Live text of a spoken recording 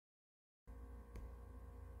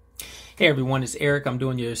Hey everyone, it's Eric. I'm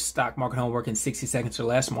doing your stock market homework in 60 seconds or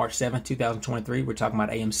less, March 7th, 2023. We're talking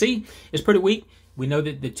about AMC. It's pretty weak. We know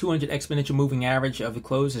that the 200 exponential moving average of the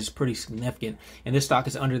close is pretty significant, and this stock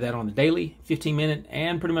is under that on the daily, 15-minute,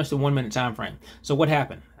 and pretty much the 1-minute time frame. So what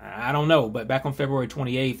happened? I don't know, but back on February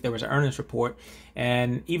 28th, there was an earnings report,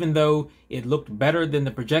 and even though it looked better than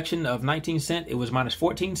the projection of 19 cents, it was minus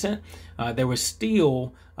 14 cents, there was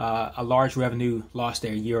still a large revenue loss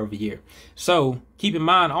there year over year. So keep in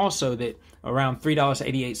mind also that around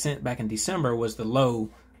 $3.88 back in December was the low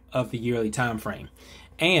of the yearly time frame.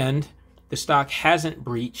 And the stock hasn't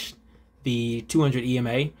breached the 200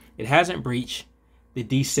 EMA. It hasn't breached the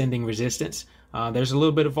descending resistance. There's a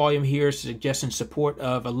little bit of volume here suggesting support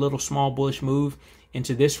of a little small bullish move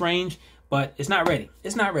into this range, but it's not ready.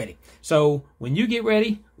 It's not ready. So when you get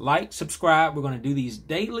ready, like, subscribe. We're going to do these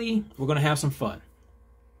daily. We're going to have some fun.